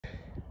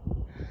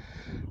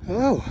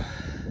Oh,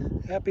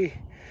 happy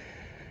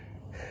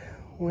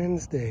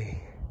Wednesday.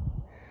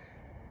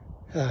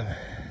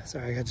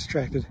 Sorry, I got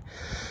distracted.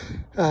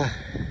 That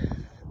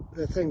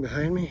thing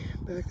behind me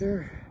back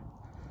there,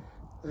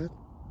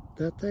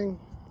 that thing,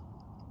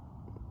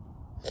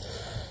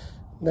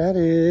 that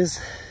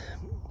is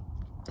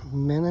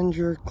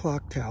Menninger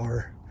Clock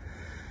Tower.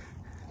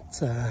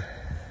 It's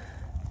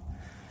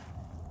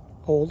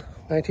old,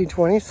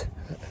 1920s.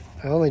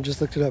 I only just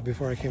looked it up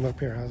before I came up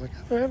here. I was like,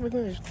 oh, we're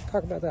going to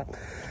talk about that.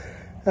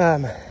 Yeah,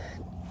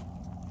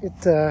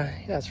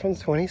 it's from the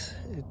 20s.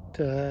 It,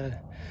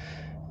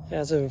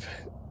 as of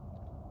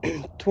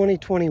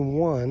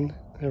 2021,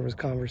 there was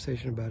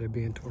conversation about it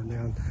being torn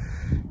down.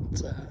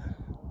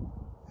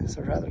 It's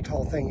a rather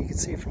tall thing. You can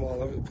see it from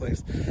all over the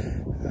place. God,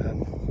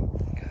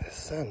 the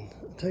sun,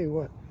 I'll tell you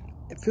what,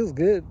 it feels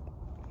good.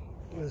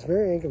 It's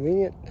very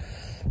inconvenient.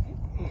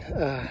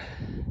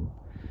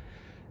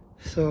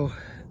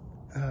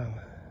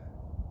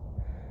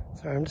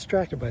 Sorry, I'm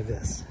distracted by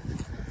this.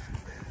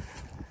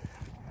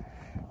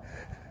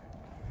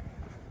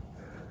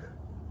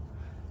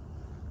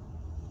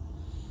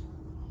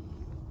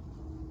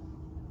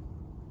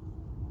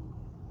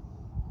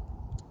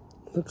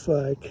 Looks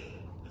like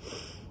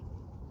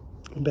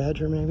a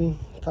badger, maybe,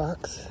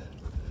 fox,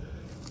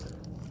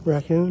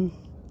 raccoon.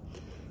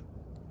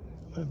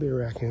 Might be a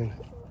raccoon.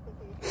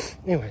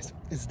 Anyways,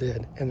 it's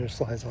dead and there's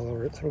flies all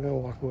over it, so we're gonna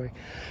walk away.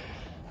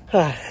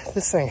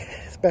 This thing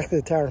is back to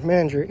the tower.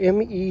 Menninger,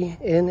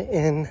 M-E-N-N-I-N-G-E-R,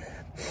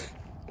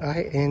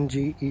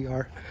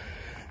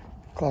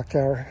 clock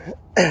tower.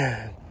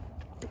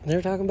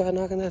 They're talking about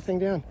knocking that thing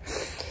down.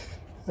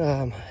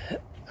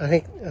 I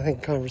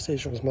think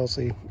conversation was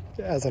mostly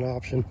as an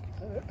option,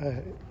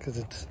 because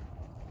it's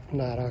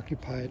not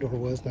occupied, or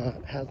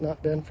has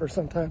not been for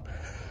some time.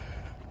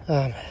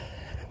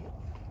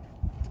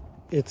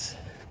 It's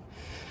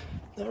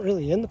not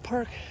really in the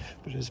park,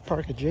 but it's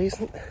park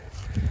adjacent.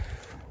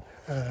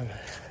 I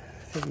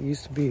think it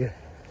used to be a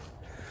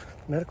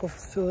medical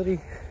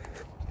facility.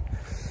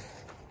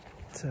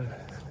 It's a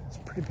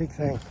pretty big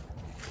thing.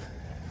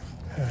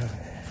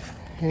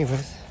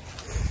 Anyways,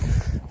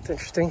 it's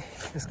interesting.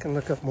 Just can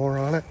look up more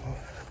on it.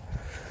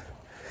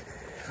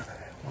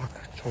 We'll walk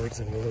towards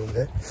it in a little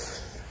bit.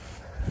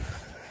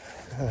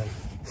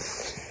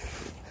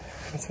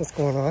 That's what's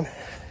going on.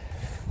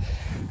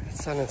 The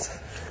sun is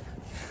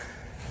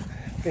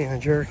being a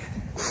jerk.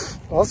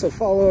 Also,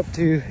 follow up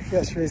to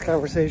yesterday's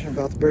conversation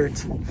about the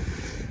birds.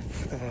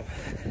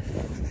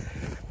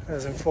 I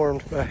was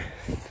informed by,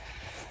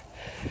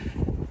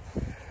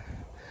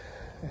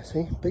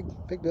 see,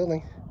 big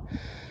building.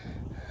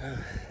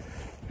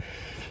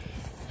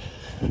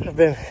 I've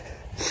been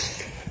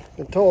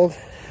told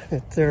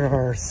that there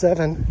are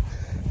 7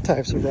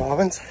 types of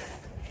robins.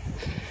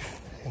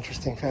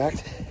 Interesting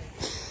fact.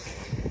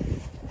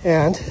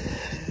 And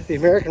the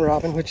American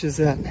robin, which is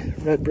that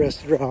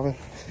red-breasted robin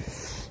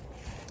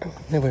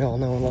that we all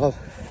know and love,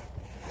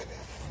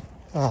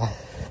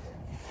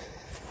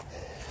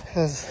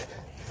 has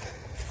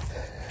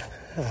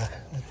the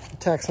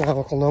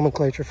taxonomical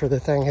nomenclature for the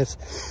thing is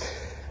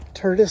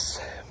Turdus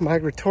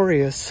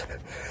migratorius,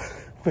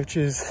 which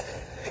is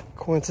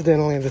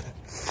coincidentally the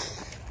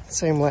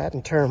same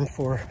Latin term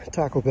for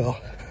Taco Bell.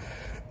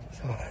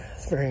 So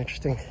it's very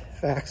interesting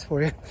facts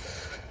for you.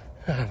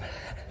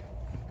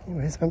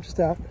 Anyways, I'm just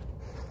out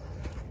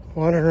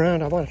wandering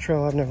around. I'm on a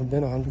trail I've never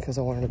been on because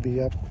I wanted to be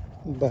up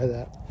by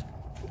that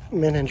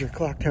Menninger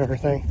clock tower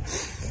thing.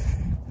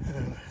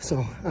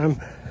 So I'm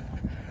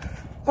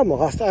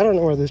lost. I don't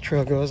know where this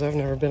trail goes. I've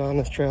never been on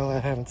this trail. I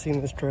haven't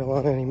seen this trail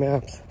on any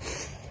maps.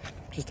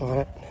 Just on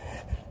it.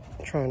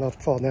 I'm trying not to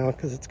fall down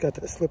because it's got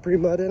that slippery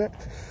mud in it.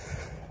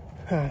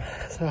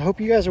 So I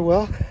hope you guys are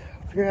well.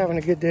 Hope you're having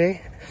a good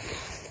day.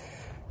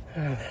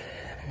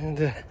 And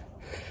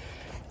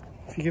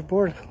if you get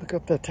bored, look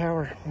up that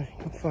tower.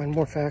 You'll find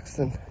more facts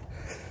than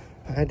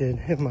I did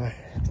in my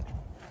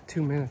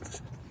 2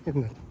 minutes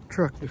in the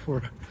truck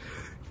before I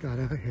got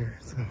out here.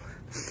 So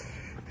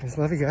I just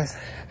love you guys.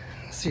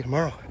 I'll see you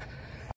tomorrow.